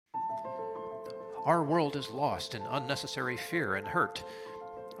Our world is lost in unnecessary fear and hurt.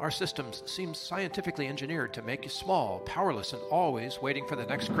 Our systems seem scientifically engineered to make you small, powerless, and always waiting for the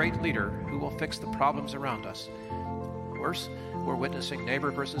next great leader who will fix the problems around us. Worse, we're witnessing neighbor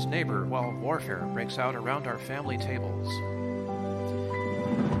versus neighbor while warfare breaks out around our family tables.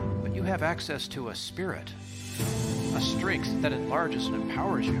 But you have access to a spirit, a strength that enlarges and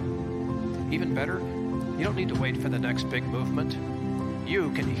empowers you. Even better, you don't need to wait for the next big movement.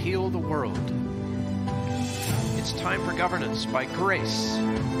 You can heal the world. It's time for governance by grace.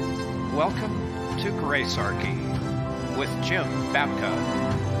 Welcome to Gracearchy with Jim Babka.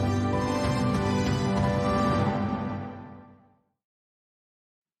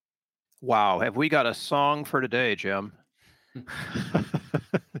 Wow, have we got a song for today, Jim?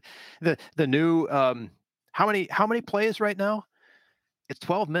 The new how many plays right now? It's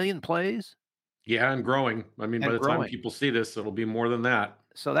 12 million plays Yeah, and growing. I mean, by and the time growing. people see this, it'll be more than that.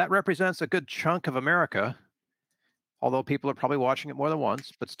 So that represents a good chunk of America, although people are probably watching it more than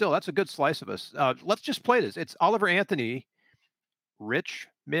once, but still, that's a good slice of us. Let's just play this. It's Oliver Anthony, Rich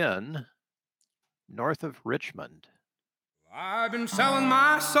Men, north of Richmond. I've been selling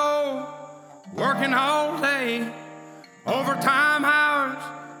my soul, working all day, overtime hours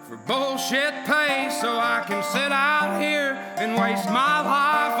for bullshit pay, so I can sit out here and waste my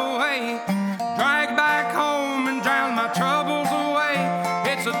life away, drag back home and drown my troubles away.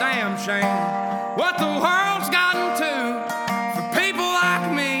 It's a damn shame what the world's gotten to for people like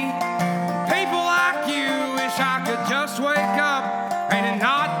me, people like you. Wish I could just wake up and it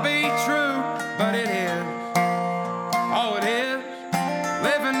not be true, but it is. Oh, it is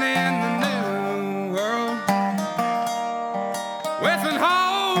living in the new world with an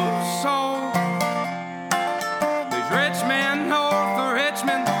whole soul. These rich men north of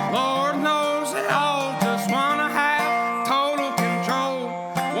Richmond, Lord knows they all just wanna have total control.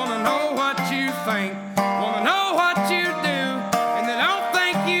 Wanna know what you think, wanna know what you do, and they don't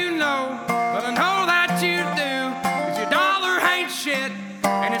think you know, but I know that you do. 'Cause your dollar ain't shit,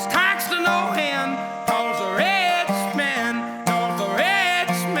 and it's taxed to no end, 'cause the rich men, north of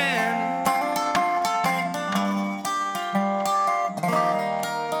Richmond.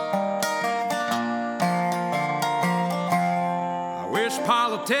 I wish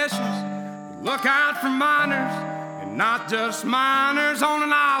politicians would look out for miners, and not just miners on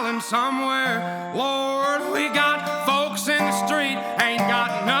an island somewhere. Lord, we got folks in the street, ain't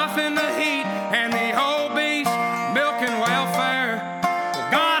got nothing to eat, and the obese milking welfare.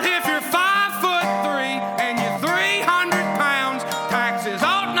 Well, God, if you're 5'3" and you're 300 pounds, taxes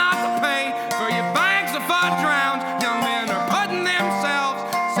ought not to pay for your bags of fudge rounds. Young men are putting themselves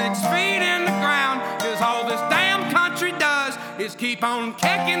 6 feet in the ground, 'cause all this damn country does is keep on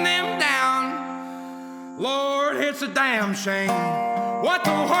kicking them down. Lord, it's a damn shame what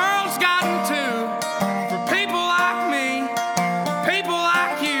the world's gotten to for people like me, people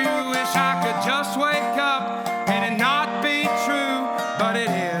like you. Wish I could just wake up and it not be true, but it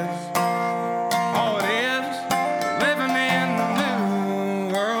is. Oh, it is living in the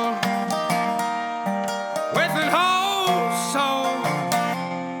new world with an whole soul.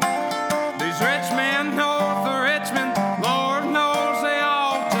 These rich men north of Richmond, Lord knows they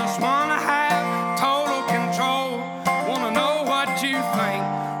all just wanna have total control. Wanna know what you think,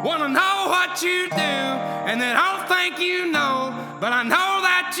 wanna know what you do, and they don't think you know, but I know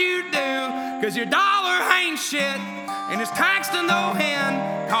that you do. 'Cause your dollar ain't shit, and it's taxed to no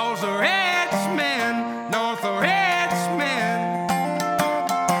end, 'cause the rich men north of Richmond.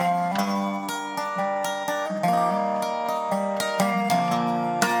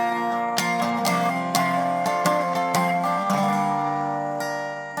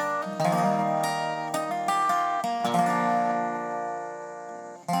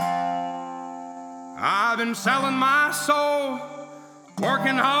 I've been selling my soul,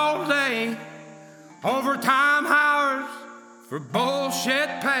 working all day, overtime hours for bullshit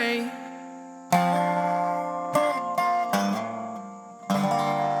pay.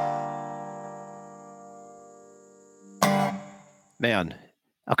 Man.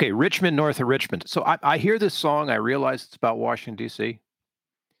 Okay, Richmond, north of Richmond. So I hear this song, I realize it's about Washington, D.C.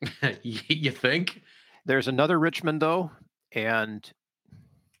 You think? There's another Richmond, though, and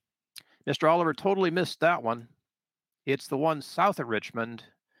Mr. Oliver totally missed that one. It's the one south of Richmond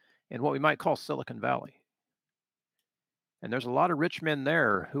in what we might call Silicon Valley. And there's a lot of rich men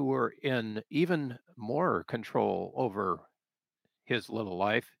there who were in even more control over his little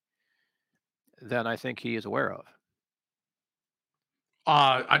life than I think he is aware of.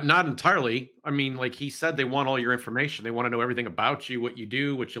 Not entirely. I mean, like he said, they want all your information. They want to know everything about you, what you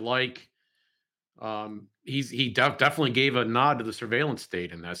do, what you like. He definitely gave a nod to the surveillance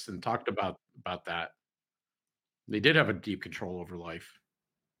state in this and talked about about that. They did have a deep control over life.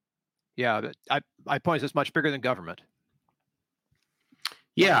 Yeah, my point is it's much bigger than government. Much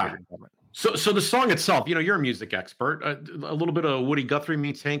Yeah. bigger than government. So the song itself, you're a music expert. A little bit of Woody Guthrie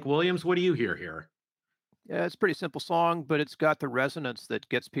meets Hank Williams. What do you hear here? Yeah, it's a pretty simple song, but it's got the resonance that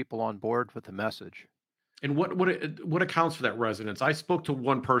gets people on board with the message. And what accounts for that resonance? I spoke to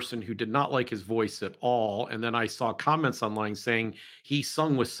one person who did not like his voice at all, and then I saw comments online saying he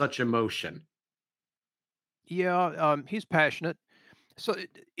sung with such emotion. Yeah, he's passionate. So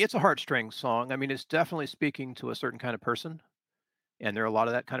it's a heartstring song. I mean, it's definitely speaking to a certain kind of person, and there are a lot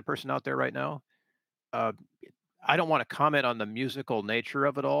of that kind of person out there right now. Uh, I don't want to comment on the musical nature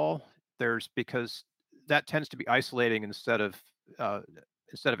of it all. There's because that tends to be isolating uh,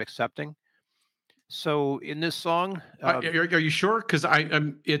 instead of accepting. So in this song, Are you sure? Because I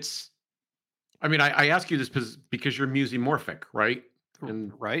mean, I ask you this because you're musomorphic, right?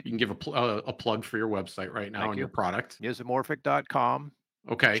 And right? you can give a plug for your website right now Thank and your you. product. Musomorphic.com.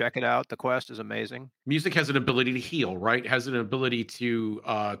 Okay. Check it out. The quest is amazing. Music has an ability to heal, right? Has an ability to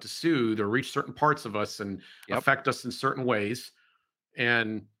soothe or reach certain parts of us and Yep. affect us in certain ways.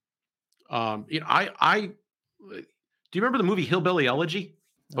 And I do you remember the movie Hillbilly Elegy?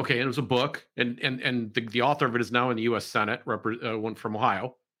 No. Okay, and it was a book, and the author of it is now in the U.S. Senate, one from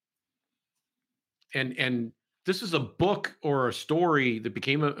Ohio. And this is a book or a story that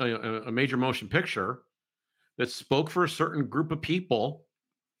became a major motion picture that spoke for a certain group of people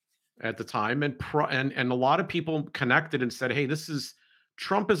at the time, and a lot of people connected and said, "Hey, this is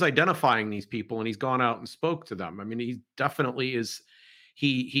Trump is identifying these people, and he's gone out and spoke to them." I mean, he definitely is.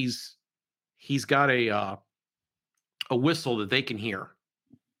 He's got a whistle that they can hear.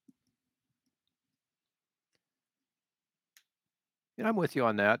 Yeah, I'm with you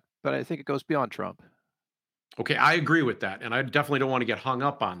on that, but I think it goes beyond Trump. Okay, I agree with that, and I definitely don't want to get hung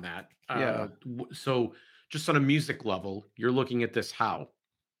up on that. Yeah. So, just on a music level, you're looking at this how?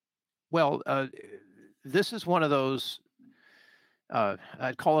 Well, this is one of those,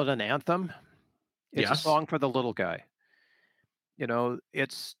 I'd call it an anthem. It's a Yes. song for the little guy.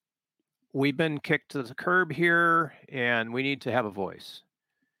 It's we've been kicked to the curb here and we need to have a voice.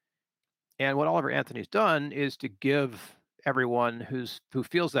 And what Oliver Anthony's done is to give everyone who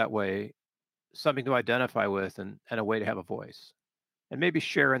feels that way something to identify with and a way to have a voice and maybe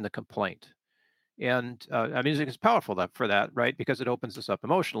share in the complaint. And music is powerful for that, right? Because it opens us up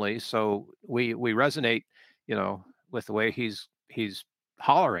emotionally. So we resonate, with the way he's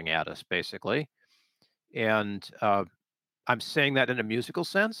hollering at us, basically. And I'm saying that in a musical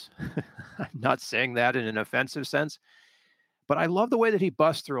sense. I'm not saying that in an offensive sense. But I love the way that he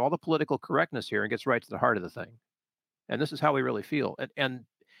busts through all the political correctness here and gets right to the heart of the thing. And this is how we really feel. And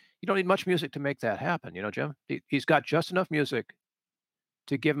you don't need much music to make that happen, Jim. He's got just enough music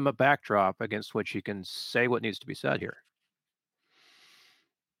to give him a backdrop against which he can say what needs to be said here.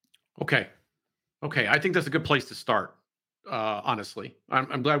 Okay. Okay. I think that's a good place to start. Honestly,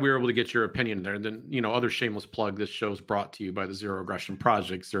 I'm glad we were able to get your opinion there. And then, other shameless plug. This show is brought to you by the Zero Aggression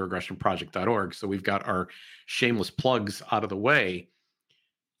Project, zeroaggressionproject.org. So we've got our shameless plugs out of the way.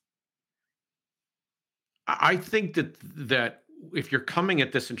 I think that if you're coming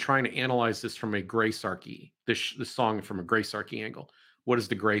at this and trying to analyze this from a Gracearchy, this song from a Gracearchy angle, what is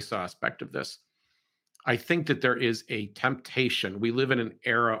the grace aspect of this? I think that there is a temptation. We live in an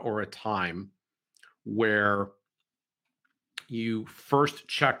era or a time where you first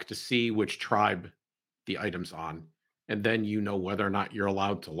check to see which tribe the item's on, and then you know whether or not you're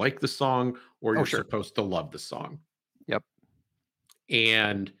allowed to like the song or Oh, you're sure. supposed to love the song. Yep.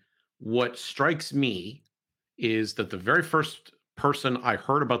 And what strikes me is that the very first person I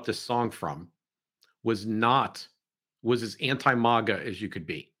heard about this song from was as anti-MAGA as you could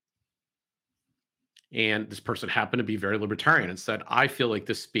be. And this person happened to be very libertarian and said, I feel like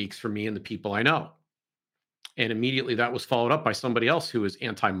this speaks for me and the people I know. And immediately that was followed up by somebody else who is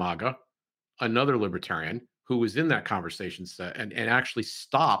anti-MAGA, another libertarian who was in that conversation set and actually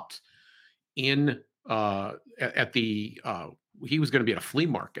stopped in at the he was going to be at a flea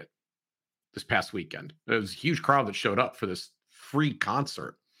market this past weekend. There was a huge crowd that showed up for this free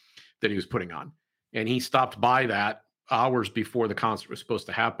concert that he was putting on. And he stopped by that hours before the concert was supposed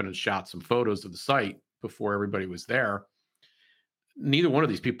to happen and shot some photos of the site before everybody was there. Neither one of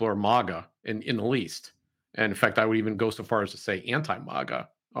these people are MAGA in the least. And in fact, I would even go so far as to say anti-MAGA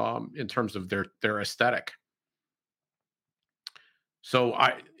in terms of their aesthetic. So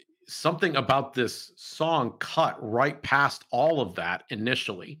something about this song cut right past all of that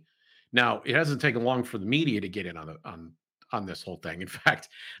initially. Now, it hasn't taken long for the media to get in on this whole thing. In fact,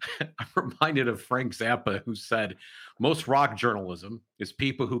 I'm reminded of Frank Zappa, who said most rock journalism is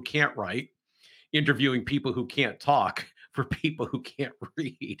people who can't write interviewing people who can't talk for people who can't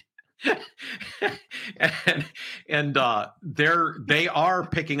read. and they are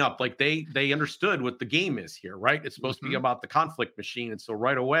picking up, like they understood what the game is here, right? It's supposed to be Mhm. about the conflict machine, and so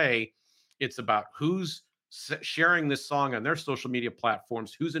right away it's about who's sharing this song on their social media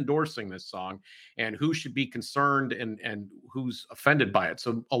platforms, who's endorsing this song, and who should be concerned and who's offended by it.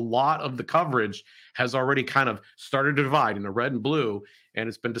 So a lot of the coverage has already kind of started to divide into red and blue, and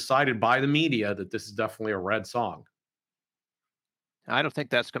it's been decided by the media that this is definitely a red song. I don't think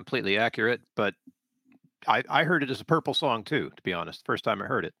that's completely accurate, but I heard it as a purple song too, to be honest, first time I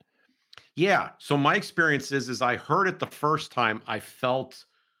heard it. Yeah. So my experience is I heard it the first time. I felt,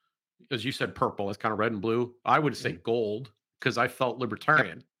 as you said, purple. It's kind of red and blue. I would say Mhm. gold because I felt Yep.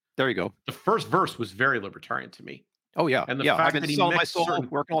 libertarian. There you go. The first verse was very libertarian to me, Oh, yeah, and the yeah, I've fact been that he selling my mixed soul, certain.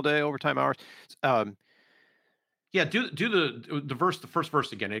 working all day, overtime hours. Um, Yeah, do the verse, the first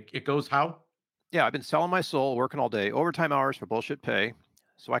verse again. It goes how? yeah, I've been selling my soul, working all day, overtime hours for bullshit pay,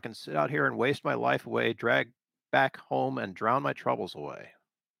 so I can sit out here and waste my life away, drag back home and drown my troubles away.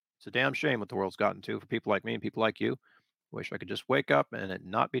 It's a damn shame what the world's gotten to for people like me and people like you. Wish I could just wake up and it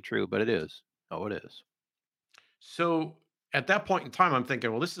not be true, but it is. Oh, it is. So at that point in time, I'm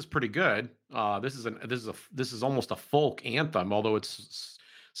thinking, well, this is pretty good. This is almost a folk anthem, although it's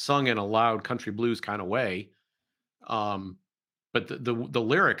sung in a loud country blues kind of way. Um, but the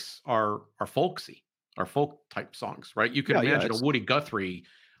lyrics are folksy, are folk type songs, right? You could Yeah, yeah, imagine a it's Woody Guthrie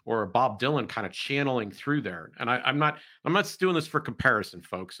or a Bob Dylan kind of channeling through there. And I'm not doing this for comparison,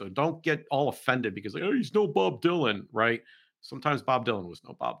 folks. So don't get all offended because like, oh, he's no Bob Dylan, right? Sometimes Bob Dylan was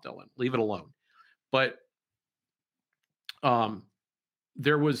no Bob Dylan. Leave it alone. But um,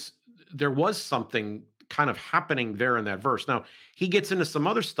 there was there was something kind of happening there in that verse. Now he gets into some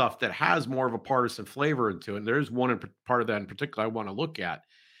other stuff that has more of a partisan flavor into it. And there's one part of that in particular I want to look at.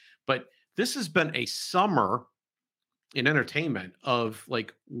 But this has been a summer in entertainment of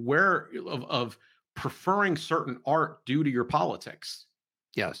like of preferring certain art due to your politics.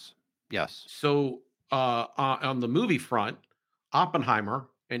 yes, yes, So on the movie front, Oppenheimer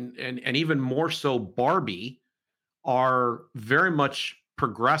and even more so Barbie are very much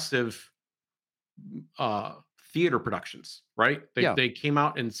progressive uh, theater productions, right? yeah, They came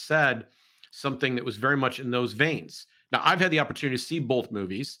out and said something that was very much in those veins. Now, I've had the opportunity to see both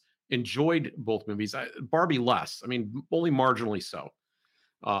movies, enjoyed both movies. Barbie less, I mean, only marginally so.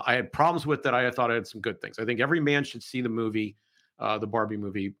 I had problems with it. I thought I had some good things. I think every man should see the movie, the Barbie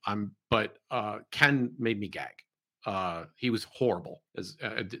movie. But Ken made me gag. He was horrible. As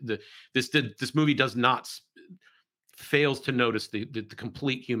this movie does not fails to notice the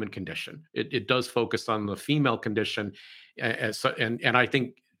complete human condition. It does focus on the female condition, and I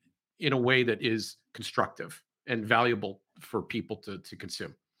think in a way that is constructive and valuable for people to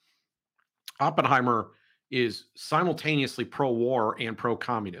consume. Oppenheimer is simultaneously pro-war and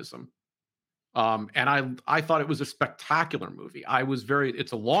pro-communism. And I thought it was a spectacular movie.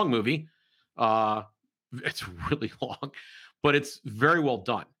 It's a long movie. Uh, it's really long, but it's very well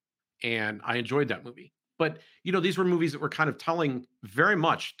done. And I enjoyed that movie. But these were movies that were kind of very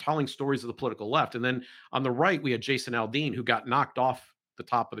much telling stories of the political left. And then on the right, we had Jason Aldean, who got knocked off the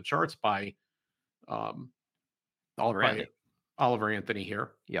top of the charts um, Oliver by Anthony. Oliver Anthony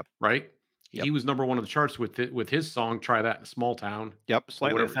here, Yep, right? yep, He was number one of the charts with his song "Try That in a Small Town" yep. or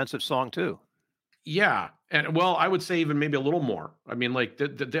Slightly whatever. offensive song too. Yeah, and well, I would say even maybe a little more. I mean, like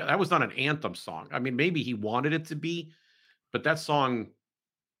that was not an anthem song. I mean, maybe he wanted it to be, but that song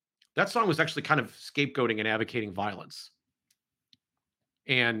was actually kind of scapegoating and advocating violence.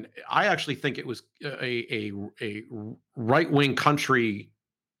 And I actually think it was a right wing country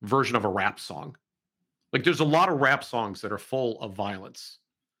version of a rap song. Like, there's a lot of rap songs that are full of violence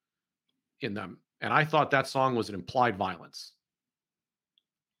in them, and I thought that song was an implied violence.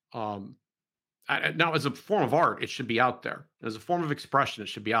 Um, Now, as a form of art, it should be out there. As a form of expression, it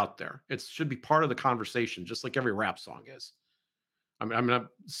should be out there. It should be part of the conversation, just like every rap song is.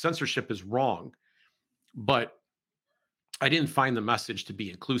 Censorship is wrong, but I didn't find the message to be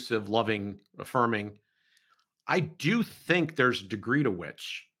inclusive, loving, affirming. I do think there's a degree to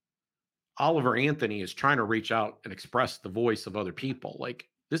which Oliver Anthony is trying to reach out and express the voice of other people. Like,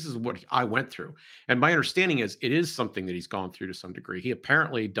 this is what I went through. And my understanding is it is something that he's gone through to some degree. He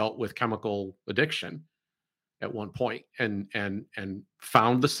apparently dealt with chemical addiction at one point and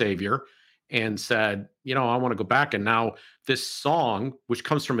found the savior and said, I want to go back. And now this song, which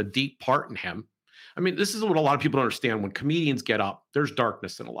comes from a deep part in him. I mean, this is what a lot of people don't understand. When comedians get up, there's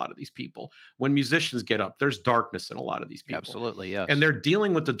darkness in a lot of these people. When musicians get up, there's darkness in a lot of these people. Absolutely, And yes. they're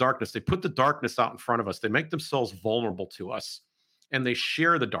dealing with the darkness. They put the darkness out in front of us. They make themselves vulnerable to us and they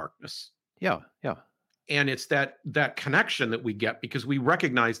share the darkness. Yeah, yeah. And it's that connection that we get because we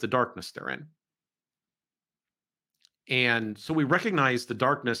recognize the darkness they're in. And so we recognize the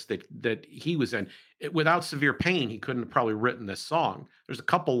darkness that he was in. Without severe pain, he couldn't have probably written this song. There's a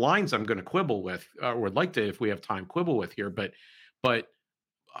couple lines I'm going to quibble with, or would like to, if we have time, quibble with here. But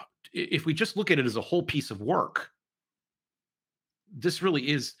if we just look at it as a whole piece of work, this really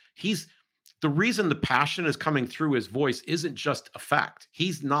is. He's the reason the passion is coming through his voice isn't just a fact.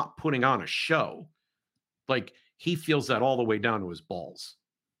 He's not putting on a show. Like he feels that all the way down to his balls.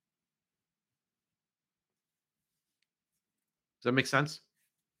 Does that make sense?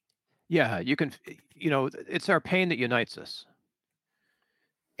 Yeah, it's our pain that unites us.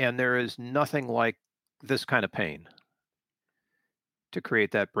 And there is nothing like this kind of pain to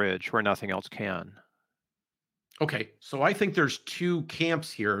create that bridge where nothing else can. Okay, so I think there's two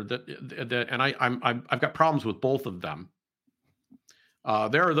camps here and I've got problems with both of them.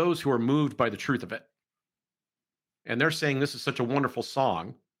 There are those who are moved by the truth of it, and they're saying this is such a wonderful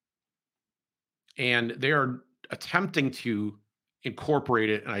song, and they are attempting to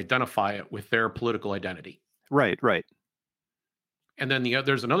incorporate it and identify it with their political identity. Right, right. And then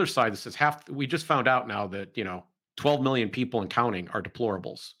there's another side that says we just found out now that 12 million people and counting are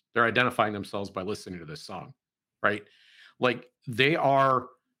deplorables. They're identifying themselves by listening to this song, right? Like they are.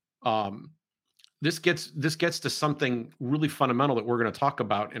 This gets to something really fundamental that we're going to talk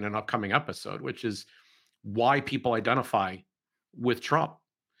about in an upcoming episode, which is why people identify with Trump.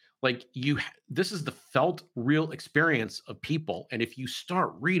 Like this is the felt real experience of people. And if you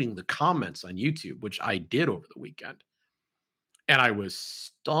start reading the comments on YouTube, which I did over the weekend, and I was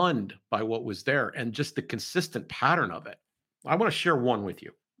stunned by what was there and just the consistent pattern of it. I want to share one with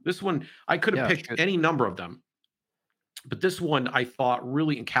you. This one, I could have Yeah, picked any number of them, but this one I thought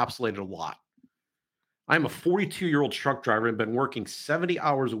really encapsulated a lot. I'm a 42-year-old truck driver and been working 70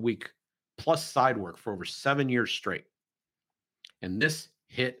 hours a week plus side work for over 7 years straight. And this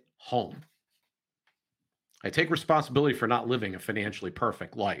hit home. I take responsibility for not living a financially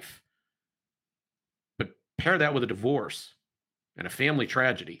perfect life. But pair that with a divorce and a family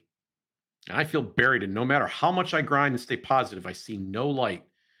tragedy. And I feel buried, and no matter how much I grind and stay positive, I see no light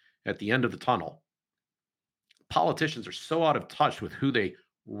at the end of the tunnel. Politicians are so out of touch with who they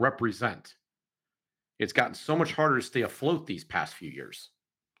represent. It's gotten so much harder to stay afloat these past few years.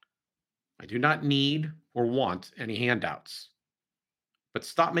 I do not need or want any handouts. But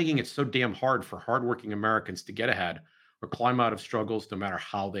stop making it so damn hard for hardworking Americans to get ahead or climb out of struggles no matter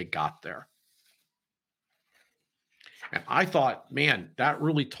how they got there. And I thought, man, that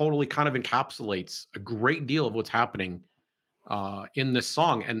really totally kind of encapsulates a great deal of what's happening in this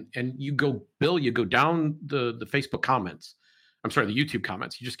song. And you go down the Facebook comments. I'm sorry, the YouTube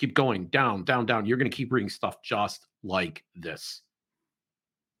comments. You just keep going down, down, down. You're going to keep reading stuff just like this.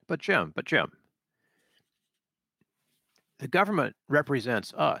 But Jim, the government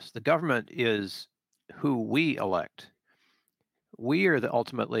represents us. The government is who we elect. We are the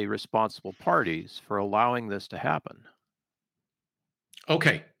ultimately responsible parties for allowing this to happen.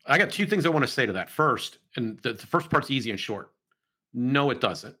 Okay, I got two things I want to say to that. First, and the first part's easy and short. No, it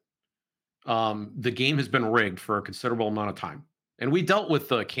doesn't. The game has been rigged for a considerable amount of time. And we dealt with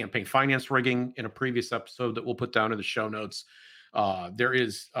the campaign finance rigging in a previous episode that we'll put down in the show notes. There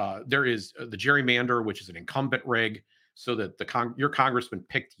is the gerrymander, which is an incumbent rig, so that your congressman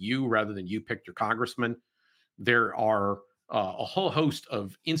picked you rather than you picked your congressman. There are a whole host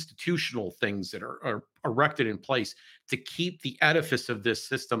of institutional things that are erected in place to keep the edifice of this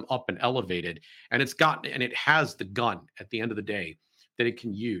system up and elevated. And it has the gun at the end of the day that it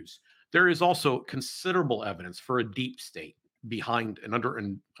can use. There is also considerable evidence for a deep state behind and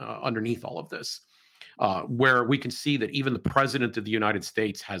underneath all of this, where we can see that even the president of the United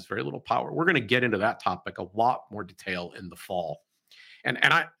States has very little power. We're going to get into that topic a lot more detail in the fall. And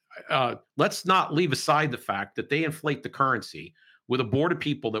let's not leave aside the fact that they inflate the currency with a board of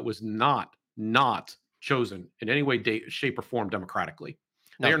people that was not chosen in any way, shape, or form democratically.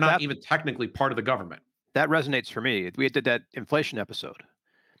 They are not even technically part of the government. That resonates for me. We did that inflation episode.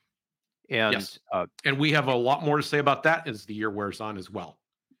 And yes. And we have a lot more to say about that as the year wears on as well.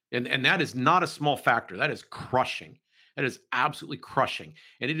 And that is not a small factor. That is crushing. That is absolutely crushing.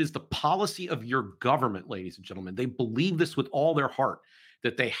 And it is the policy of your government, ladies and gentlemen. They believe this with all their heart,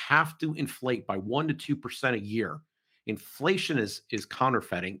 that they have to inflate by 1% to 2% a year. Inflation is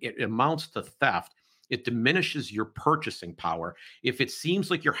counterfeiting. It amounts to theft. It diminishes your purchasing power. If it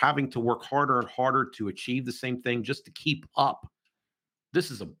seems like you're having to work harder and harder to achieve the same thing just to keep up,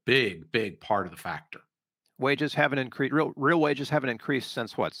 this is a big, big part of the factor. Wages haven't increased. Real wages haven't increased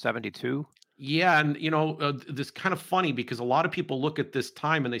since what, 72? Yeah, and this kind of funny because a lot of people look at this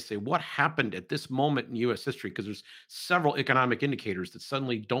time and they say, "What happened at this moment in U.S. history?" Because there's several economic indicators that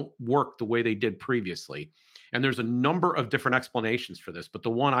suddenly don't work the way they did previously, and there's a number of different explanations for this. But the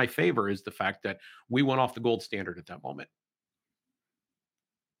one I favor is the fact that we went off the gold standard at that moment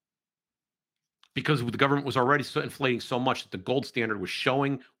because the government was already inflating so much that the gold standard was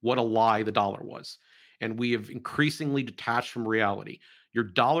showing what a lie the dollar was. And we have increasingly detached from reality. Your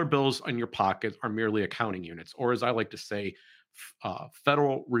dollar bills in your pocket are merely accounting units, or as I like to say,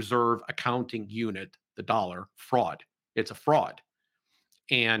 Federal Reserve accounting unit, the dollar fraud. It's a fraud.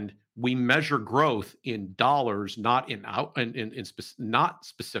 And we measure growth in dollars, not in out not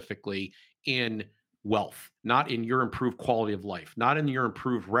specifically in wealth, not in your improved quality of life, not in your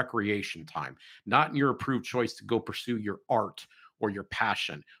improved recreation time, not in your improved choice to go pursue your art or your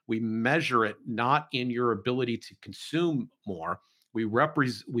passion. We measure it not in your ability to consume more. We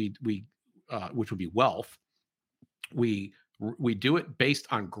represent we which would be wealth. We we do it based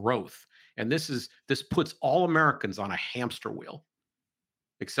on growth, and this puts all Americans on a hamster wheel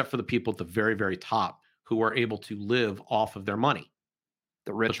except for the people at the very, very top who are able to live off of their money.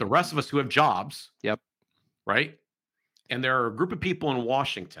 The But rich. the rest of us who have jobs, Yep. right? And there are a group of people in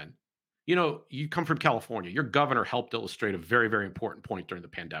Washington. You come from California. Your governor helped illustrate a very, very important point during the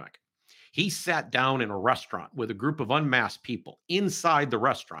pandemic. He sat down in a restaurant with a group of unmasked people inside the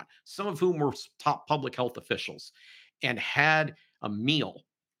restaurant, some of whom were top public health officials, and had a meal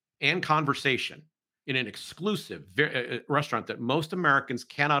and conversation in an exclusive restaurant that most Americans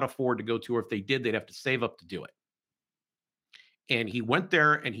cannot afford to go to, or if they did, they'd have to save up to do it. And he went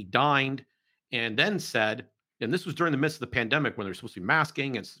there and he dined and then said, and this was during the midst of the pandemic when they're supposed to be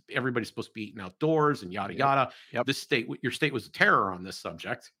masking and everybody's supposed to be eating outdoors and yada, Yep. yada. Yep. Your state was a terror on this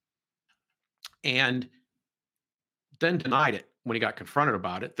subject. And then denied it when he got confronted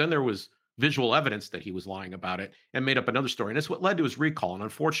about it. Then there was visual evidence that he was lying about it and made up another story. And it's what led to his recall. And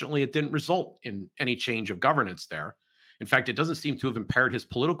unfortunately, it didn't result in any change of governance there. In fact, it doesn't seem to have impaired his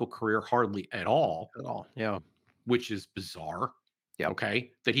political career hardly at all, At all. Yeah. which is bizarre. Yep.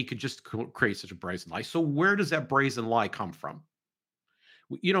 Okay. That he could just create such a brazen lie. So, where does that brazen lie come from?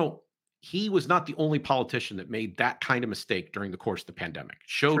 You know, he was not the only politician that made that kind of mistake during the course of the pandemic,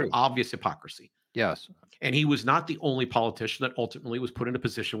 showed True. obvious hypocrisy. Yes. And he was not the only politician that ultimately was put in a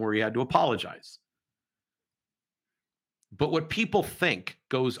position where he had to apologize. But what people think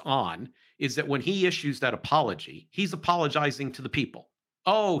goes on is that when he issues that apology, he's apologizing to the people.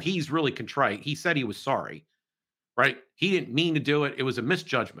 Oh, he's really contrite. He said he was sorry, right? He didn't mean to do it. It was a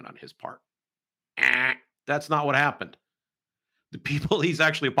misjudgment on his part. That's not what happened. The people he's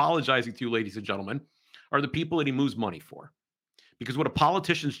actually apologizing to, ladies and gentlemen, are the people that he moves money for. Because what a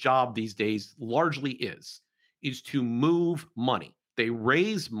politician's job these days largely is to move money. They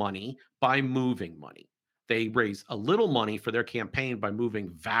raise money by moving money. They raise a little money for their campaign by moving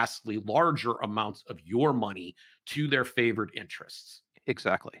vastly larger amounts of your money to their favored interests.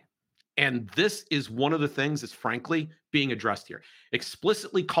 Exactly. And this is one of the things that's frankly being addressed here.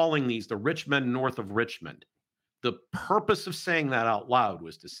 Explicitly calling these the rich men north of Richmond. The purpose of saying that out loud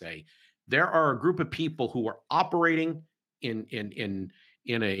was to say there are a group of people who are operating in a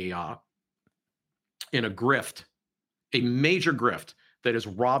grift, a major grift that is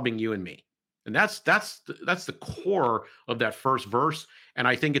robbing you and me. And that's the core of that first verse. And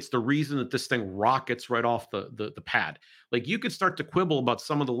I think it's the reason that this thing rockets right off the pad. Like you could start to quibble about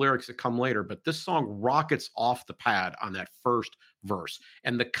some of the lyrics that come later, but this song rockets off the pad on that first verse.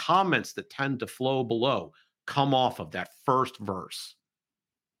 And the comments that tend to flow below come off of that first verse.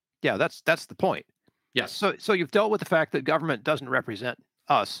 Yeah, that's the point. Yes. So you've dealt with the fact that government doesn't represent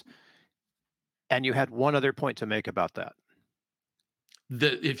us, and you had one other point to make about that.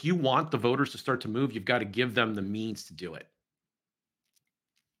 If you want the voters to start to move, you've got to give them the means to do it.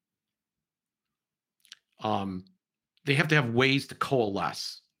 They have to have ways to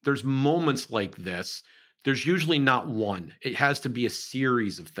coalesce. There's moments like this. There's usually not one. It has to be a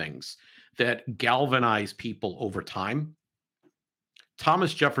series of things that galvanize people over time.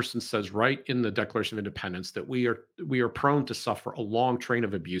 Thomas Jefferson says right in the Declaration of Independence that we are prone to suffer a long train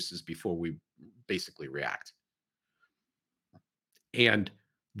of abuses before we basically react. And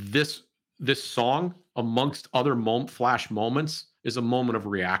this song, amongst other flash moments, is a moment of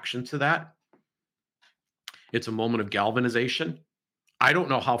reaction to that. It's a moment of galvanization. I don't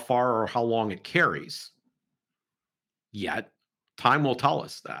know how far or how long it carries yet. Time will tell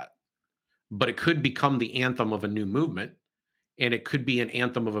us that. But it could become the anthem of a new movement. And it could be an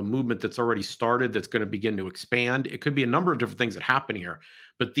anthem of a movement that's already started, that's going to begin to expand. It could be a number of different things that happen here.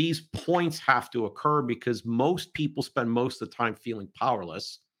 But these points have to occur because most people spend most of the time feeling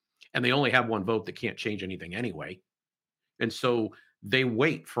powerless. and they only have one vote that can't change anything anyway. And so they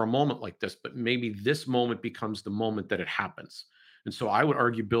wait for a moment like this, but maybe this moment becomes the moment that it happens. And so I would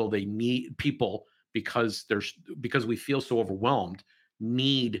argue, Bill, they need people because we feel so overwhelmed,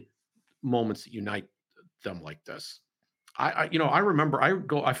 need moments that unite them like this. I remember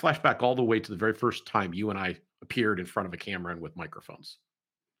I flash back all the way to the very first time you and I appeared in front of a camera and with microphones.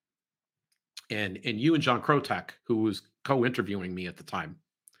 And you and John Krotek, who was co-interviewing me at the time,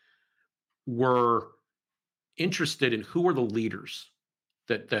 were interested in who are the leaders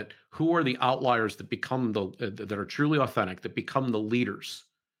that who are the outliers that become that are truly authentic, that become the leaders.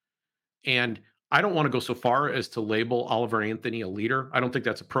 And I don't want to go so far as to label Oliver Anthony a leader. I don't think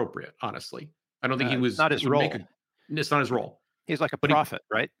that's appropriate, honestly. I don't think he It's was not his would make role. it's not his role. He's like a But he prophet,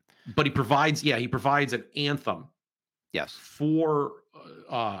 right? but he provides, yeah, he provides an anthem Yes. for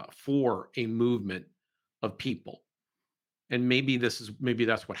a movement of people. And maybe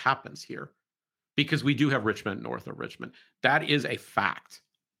that's what happens here, because we do have Richmond north of Richmond. That is a fact.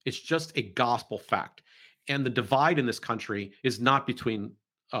 It's just a gospel fact. And the divide in this country is not between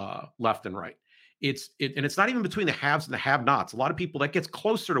left and right. And it's not even between the haves and the have-nots. A lot of people, that gets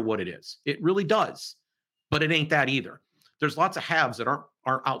closer to what it is. It really does, but it ain't that either. There's lots of haves that aren't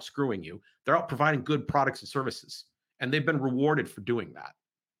out screwing you. They're out providing good products and services, and they've been rewarded for doing that.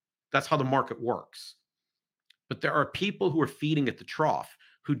 That's how the market works. But there are people who are feeding at the trough,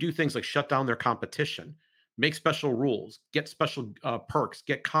 who do things like shut down their competition, make special rules, get special perks,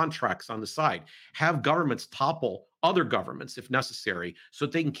 get contracts on the side, have governments topple other governments if necessary so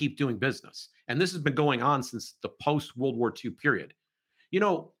that they can keep doing business. And this has been going on since the post-World War II period. You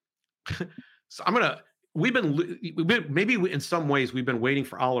know, so maybe in some ways we've been waiting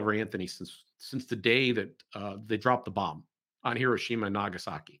for Oliver Anthony since the day that they dropped the bomb on Hiroshima and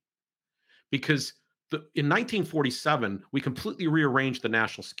Nagasaki. Because in 1947, we completely rearranged the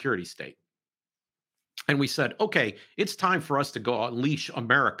national security state. And we said, okay, it's time for us to go unleash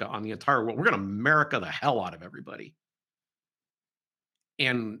America on the entire world. We're going to America the hell out of everybody.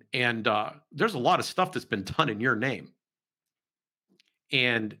 And there's a lot of stuff that's been done in your name.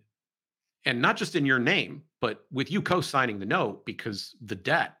 And not just in your name, but with you co-signing the note, because the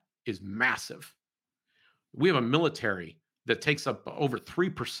debt is massive. We have a military that takes up over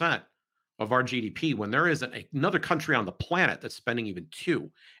 3% of our GDP, when there isn't another country on the planet that's spending even 2%,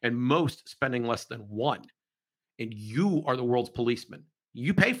 and most spending less than 1%. And you are the world's policeman.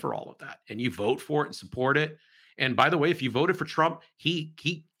 You pay for all of that, and you vote for it and support it. And by the way, if you voted for Trump, he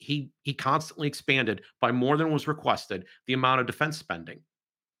constantly expanded by more than was requested the amount of defense spending.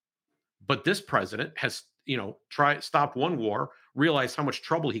 But this president has, stopped one war, realized how much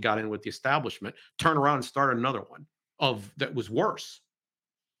trouble he got in with the establishment, turn around and start another one that was worse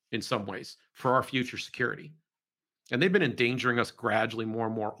in some ways for our future security. And they've been endangering us gradually more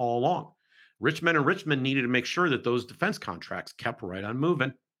and more all along. Richmond needed to make sure that those defense contracts kept right on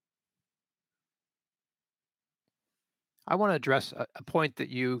moving. I want to address a point that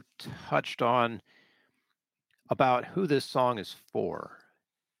you touched on about who this song is for.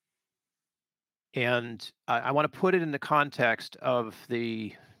 And I want to put it in the context of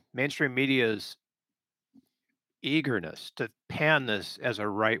the mainstream media's eagerness to pan this as a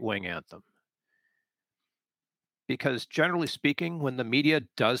right-wing anthem. Because generally speaking, when the media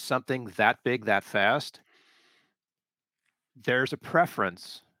does something that big, that fast, there's a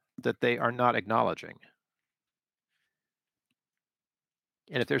preference that they are not acknowledging.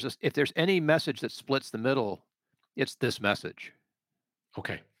 And if there's any message that splits the middle, it's this message.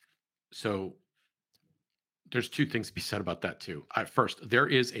 Okay. So there's two things to be said about that too. First, there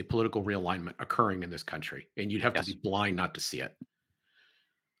is a political realignment occurring in this country, and you'd have to be blind not to see it.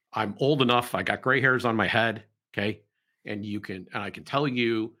 I'm old enough. I got gray hairs on my head. Okay. And I can tell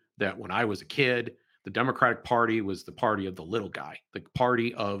you that when I was a kid, the Democratic Party was the party of the little guy, the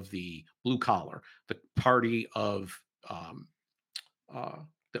party of the blue collar, the party of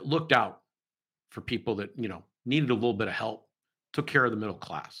that looked out for people that needed a little bit of help, took care of the middle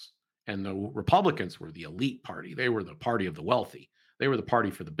class. And the Republicans were the elite party. They were the party of the wealthy. They were the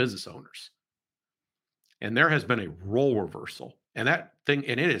party for the business owners. And there has been a role reversal, and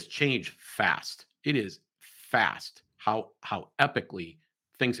it has changed fast. It is fast how epically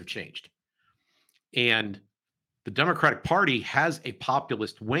things have changed. And the Democratic Party has a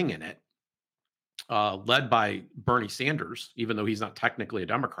populist wing in it, led by Bernie Sanders, even though he's not technically a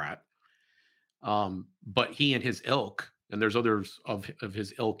Democrat. But he and his ilk, and there's others of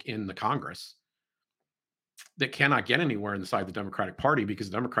his ilk in the Congress, that cannot get anywhere inside the Democratic Party, because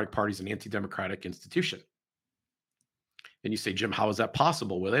the Democratic Party is an anti-democratic institution. And you say, Jim, how is that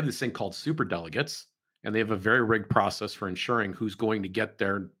possible? Well, they have this thing called superdelegates, and they have a very rigged process for ensuring who's going to get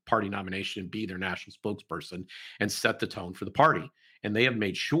their party nomination and be their national spokesperson and set the tone for the party. And they have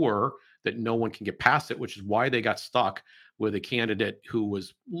made sure that no one can get past it, which is why they got stuck with a candidate who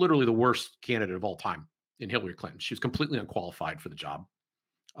was literally the worst candidate of all time in Hillary Clinton. She was completely unqualified for the job.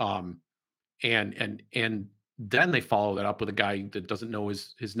 And then they follow that up with a guy that doesn't know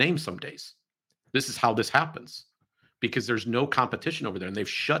his name some days. This is how this happens because there's no competition over there, and they've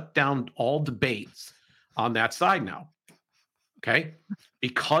shut down all debates on that side now. Okay,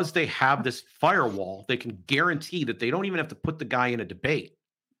 because they have this firewall, they can guarantee that they don't even have to put the guy in a debate.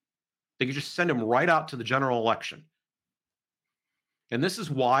 They can just send him right out to the general election. And this is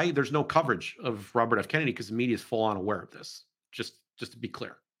why there's no coverage of Robert F. Kennedy, because the media is full on aware of this. Just to be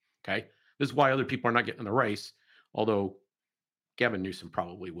clear. Okay. This is why other people are not getting in the race, although Gavin Newsom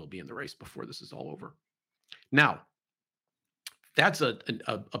probably will be in the race before this is all over. Now, that's a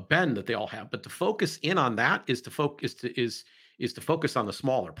bend that they all have, but to focus in on that is to focus on the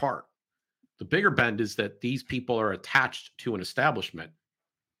smaller part. The bigger bend is that these people are attached to an establishment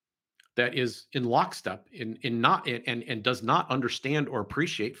that is in lockstep and does not understand or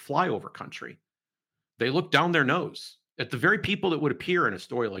appreciate flyover country. They look down their nose at the very people that would appear in a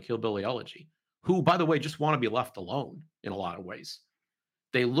story like Hillbilly Elegy, who, by the way, just want to be left alone in a lot of ways.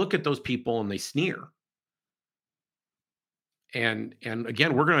 They look at those people and they sneer. And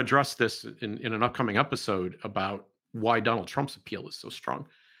again, we're going to address this in an upcoming episode about why Donald Trump's appeal is so strong.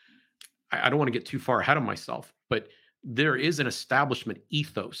 I don't want to get too far ahead of myself, but there is an establishment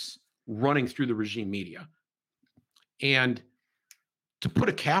ethos running through the regime media. And to put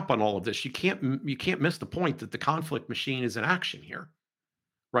a cap on all of this, you can't miss the point that the conflict machine is in action here,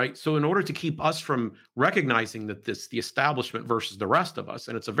 right? So in order to keep us from recognizing that the establishment versus the rest of us,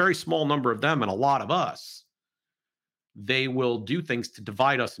 and it's a very small number of them and a lot of us, they will do things to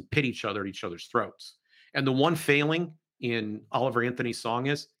divide us and pit each other at each other's throats. And the one failing in Oliver Anthony's song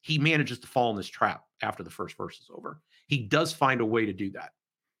is he manages to fall in this trap after the first verse is over. He does find a way to do that.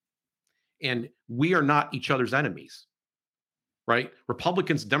 And we are not each other's enemies, right?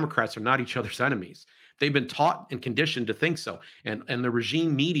 Republicans and Democrats are not each other's enemies. They've been taught and conditioned to think so. And the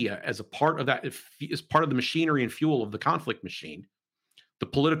regime media, as a part of that, is part of the machinery and fuel of the conflict machine. The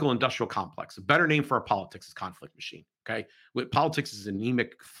political industrial complex. A better name for our politics is conflict machine. Okay. Politics is an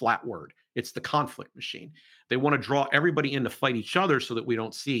anemic, flat word. It's the conflict machine. They want to draw everybody in to fight each other so that we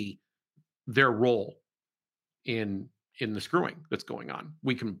don't see their role in the screwing that's going on.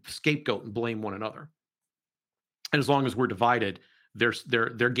 We can scapegoat and blame one another. And as long as we're divided, their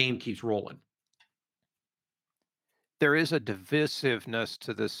game keeps rolling. There is a divisiveness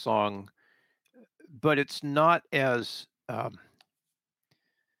to this song, but it's not as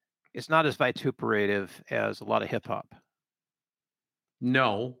vituperative as a lot of hip hop.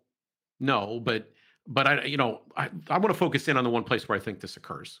 No, but I want to focus in on the one place where I think this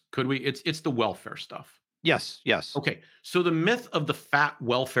occurs. Could we? It's the welfare stuff. Yes. Okay. So the myth of the fat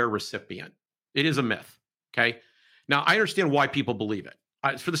welfare recipient, it is a myth. Okay. Now I understand why people believe it.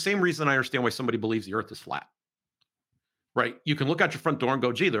 It's for the same reason I understand why somebody believes the earth is flat. Right. You can look out your front door and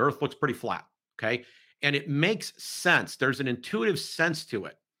go, gee, the earth looks pretty flat. Okay. And it makes sense. There's an intuitive sense to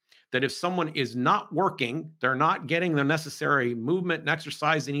it that if someone is not working, they're not getting the necessary movement and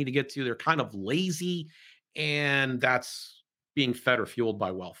exercise they need to get to, they're kind of lazy, and that's being fed or fueled by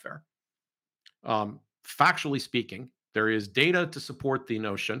welfare. Factually speaking, there is data to support the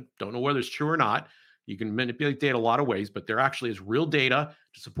notion. Don't know whether it's true or not. You can manipulate data a lot of ways, but there actually is real data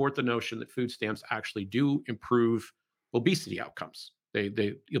to support the notion that food stamps actually do improve obesity outcomes.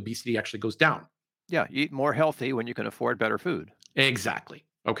 The obesity actually goes down. Yeah, you eat more healthy when you can afford better food. Exactly.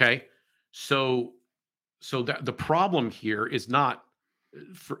 Okay. So that the problem here is not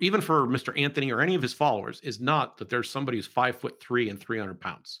for Mr. Anthony or any of his followers is not that there's somebody who's 5'3" and 300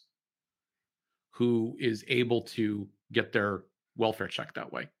 pounds who is able to get their welfare check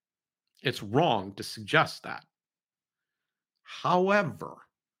that way. It's wrong to suggest that. However,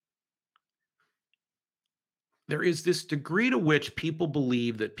 there is this degree to which people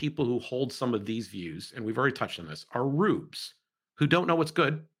believe that people who hold some of these views, and we've already touched on this, are rubes who don't know what's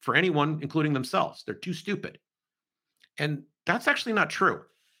good for anyone, including themselves. They're too stupid. And that's actually not true.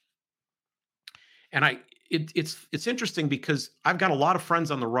 And it's interesting because I've got a lot of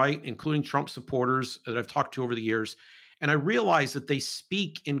friends on the right, including Trump supporters that I've talked to over the years. And I realize that they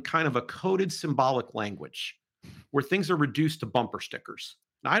speak in kind of a coded symbolic language where things are reduced to bumper stickers.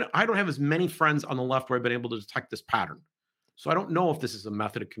 Now, I don't have as many friends on the left where I've been able to detect this pattern. So I don't know if this is a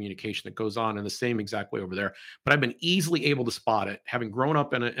method of communication that goes on in the same exact way over there, but I've been easily able to spot it, having grown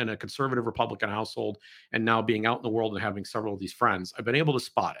up in a conservative Republican household and now being out in the world and having several of these friends. I've been able to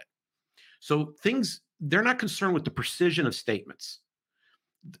spot it. So things they're not concerned with the precision of statements.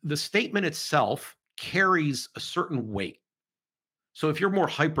 The statement itself carries a certain weight. So if you're more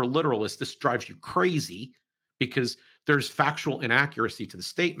hyper literalist, this drives you crazy because there's factual inaccuracy to the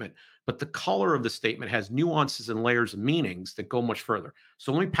statement, but the color of the statement has nuances and layers of meanings that go much further.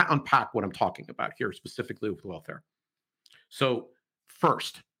 So let me unpack what I'm talking about here specifically with welfare. So,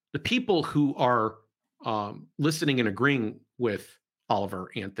 first, the people who are listening and agreeing with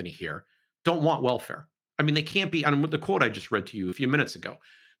Oliver Anthony here don't want welfare. I mean, they can't be, and with the quote I just read to you a few minutes ago,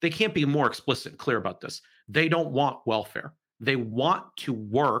 they can't be more explicit and clear about this. They don't want welfare. They want to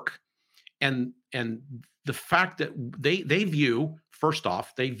work, and the fact that they view, first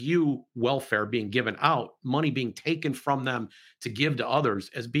off, they view welfare being given out, money being taken from them to give to others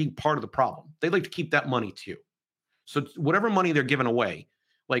as being part of the problem. They like to keep that money too. So whatever money they're giving away,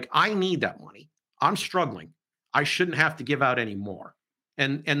 like I need that money. I'm struggling. I shouldn't have to give out any more.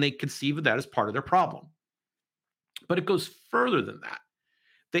 And they conceive of that as part of their problem. But it goes further than that.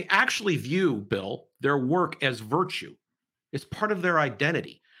 They actually view, Bill, their work as virtue. It's part of their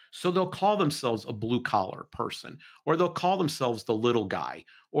identity. So they'll call themselves a blue collar person, or they'll call themselves the little guy,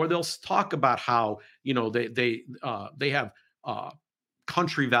 or they'll talk about how they have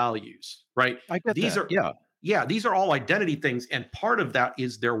country values, right? I get These that. are Yeah. Yeah, these are all identity things, and part of that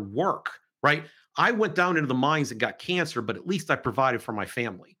is their work, right? I went down into the mines and got cancer, but at least I provided for my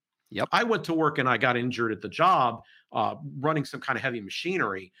family. Yep. I went to work and I got injured at the job running some kind of heavy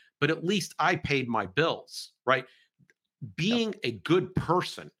machinery, but at least I paid my bills, right? Yep. Being a good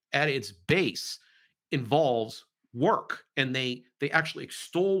person at its base involves work, and they actually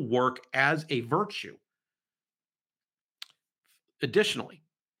extol work as a virtue. Additionally,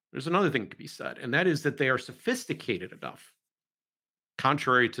 there's another thing to be said, and that is that they are sophisticated enough,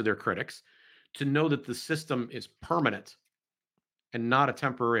 contrary to their critics, to know that the system is permanent and not a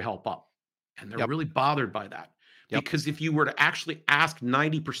temporary help up. And they're Yep. really bothered by that. Yep. Because if you were to actually ask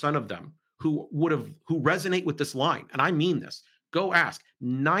 90% of them who resonate with this line, and I mean this, go ask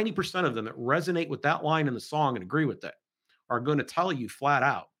 90% of them that resonate with that line in the song and agree with it, are going to tell you flat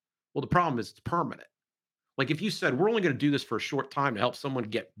out, well, the problem is it's permanent. Like if you said, we're only going to do this for a short time to help someone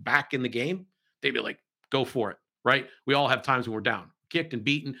get back in the game, they'd be like, go for it, right? We all have times when we're down, kicked and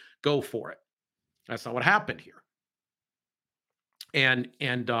beaten, go for it. That's not what happened here. And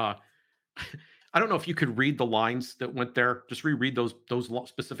I don't know if you could read the lines that went there. Just reread those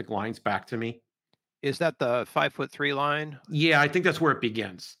specific lines back to me. Is that the 5'3" line? Yeah, I think that's where it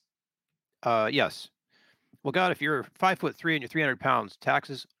begins. Yes. Well, God, if you're 5'3" and you're 300 pounds,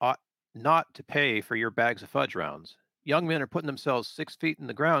 taxes ought not to pay for your bags of fudge rounds. Young men are putting themselves 6 feet in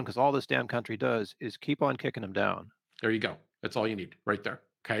the ground because all this damn country does is keep on kicking them down. There you go. That's all you need right there.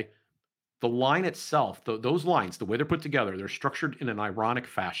 Okay. The line itself, those lines, the way they're put together, they're structured in an ironic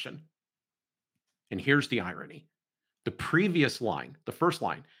fashion. And here's the irony. The previous line, the first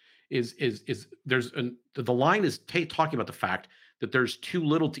line, is the line is talking about the fact that there's too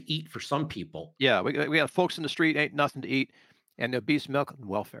little to eat for some people. Yeah, we got folks in the street ain't nothing to eat, and the beast milk and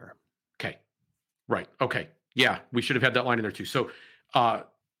welfare. Okay. Right. Okay. Yeah, we should have had that line in there too. So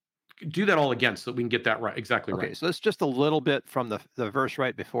do that all again so that we can get that right. Exactly Okay, right. so that's just a little bit from the verse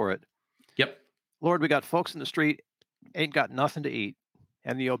right before it. Yep. Lord, we got folks in the street ain't got nothing to eat,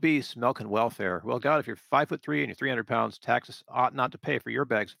 and the obese milking welfare. Well, God, if you're 5'3" and you're 300 pounds, taxes ought not to pay for your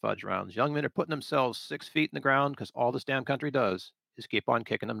bags of fudge rounds. Young men are putting themselves 6 feet in the ground because all this damn country does is keep on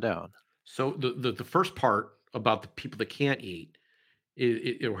kicking them down. So the first part about the people that can't eat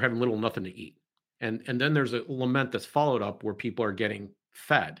or having little nothing to eat. And then there's a lament that's followed up where people are getting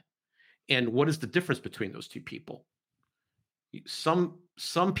fed. And what is the difference between those two people?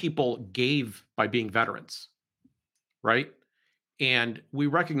 Some people gave by being veterans, right? And we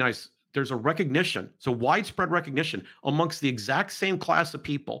recognize there's a recognition, so widespread recognition amongst the exact same class of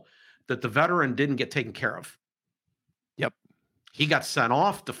people that the veteran didn't get taken care of. Yep. He got sent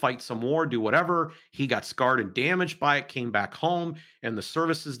off to fight some war, do whatever. He got scarred and damaged by it, came back home, and the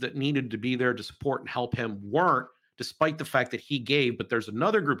services that needed to be there to support and help him weren't, despite the fact that he gave. But there's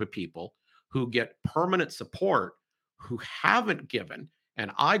another group of people who get permanent support who haven't given, and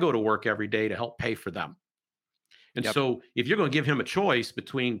I go to work every day to help pay for them. And Yep. so if you're going to give him a choice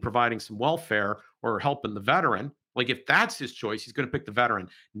between providing some welfare or helping the veteran, like if that's his choice, he's going to pick the veteran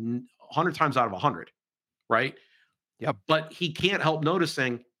 100 times out of 100, right? Yep. But he can't help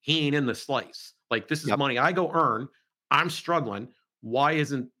noticing he ain't in the slice. Like this is Yep. money I go earn. I'm struggling. Why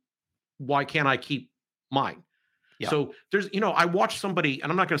can't I keep mine? Yeah. So there's, I watched somebody,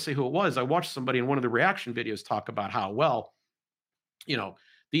 and I'm not going to say who it was. I watched somebody in one of the reaction videos talk about how, well,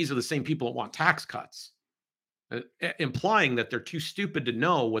 these are the same people that want tax cuts, implying that they're too stupid to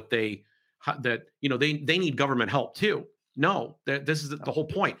know that they need government help too. No, this is the No. whole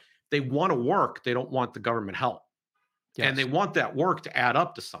point. They want to work, they don't want the government help, and they Yes. want that work to add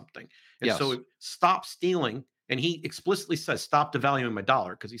up to something. And Yes. so stop stealing. And he explicitly says, "Stop devaluing my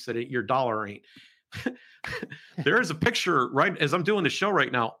dollar," because he said your dollar ain't. There is a picture right as I'm doing the show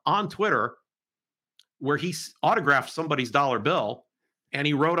right now on Twitter where he autographed somebody's dollar bill, and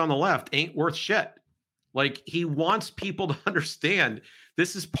he wrote on the left, "Ain't worth shit." Like, he wants people to understand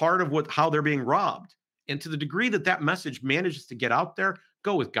this is part of how they're being robbed. And to the degree that that message manages to get out there,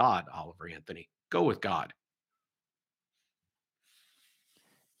 go with God, Oliver Anthony. Go with God.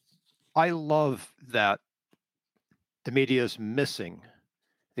 I love that the media is missing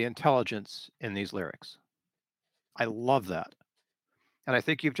the intelligence in these lyrics. I love that. And I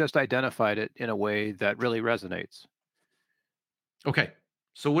think you've just identified it in a way that really resonates. Okay.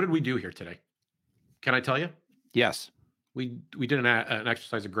 So what did we do here today? Can I tell you? Yes. We did an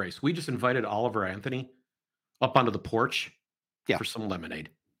exercise of grace. We just invited Oliver Anthony up onto the porch Yeah. for some lemonade.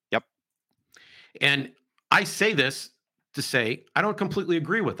 Yep. And I say this to say I don't completely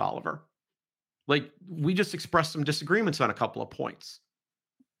agree with Oliver. Like, we just expressed some disagreements on a couple of points.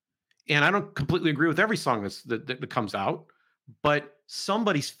 And I don't completely agree with every song that comes out, but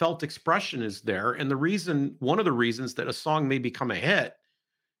somebody's felt expression is there. And one of the reasons that a song may become a hit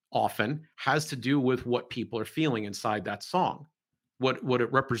often has to do with what people are feeling inside that song, what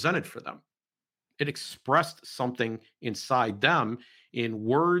it represented for them. It expressed something inside them in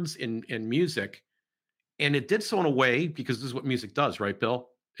words, in music, and it did so in a way, because this is what music does, right, Bill?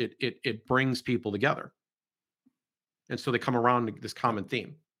 It brings people together, and so they come around this Yep. common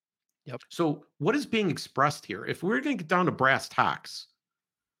theme. Yep. So what is being expressed here? If we're going to get down to brass tacks,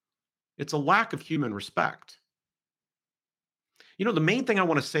 it's a lack of human respect. The main thing I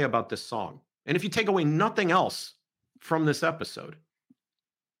want to say about this song, and if you take away nothing else from this episode,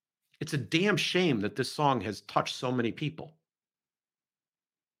 it's a damn shame that this song has touched so many people.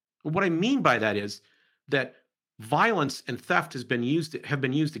 What I mean by that is that violence and theft have been used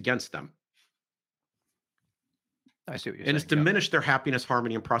against them, I see what you're and it's saying. Yep. diminished their happiness,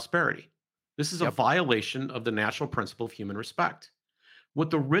 harmony, and prosperity. This is a Yep. violation of the natural principle of human respect. What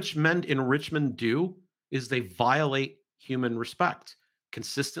the rich men in Richmond do is they violate human respect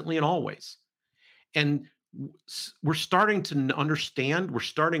consistently and always. And we're starting to understand,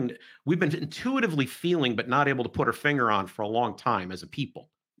 we've been intuitively feeling, but not able to put our finger on for a long time as a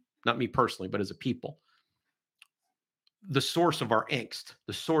people, not me personally, but as a people, the source of our angst,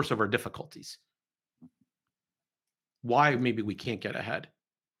 the source of our difficulties, why maybe we can't get ahead.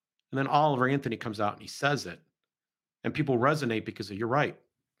 And then Oliver Anthony comes out and he says it, and people resonate because you're right.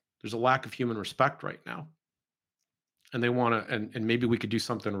 There's a lack of human respect right now. And they want to, and maybe we could do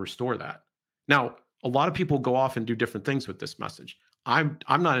something to restore that. Now, a lot of people go off and do different things with this message. I'm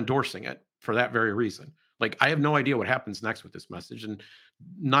not endorsing it for that very reason. Like, I have no idea what happens next with this message. And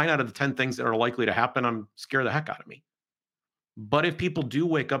 9 out of the 10 things that are likely to happen, I'm scared the heck out of me. But if people do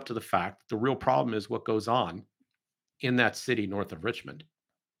wake up to the fact that the real problem is what goes on in that city north of Richmond,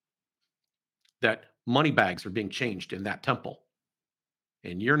 that money bags are being changed in that temple,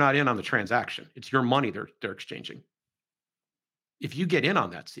 and you're not in on the transaction, it's your money they're exchanging. If you get in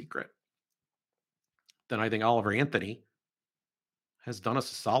on that secret, then I think Oliver Anthony has done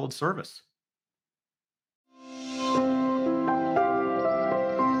us a solid service.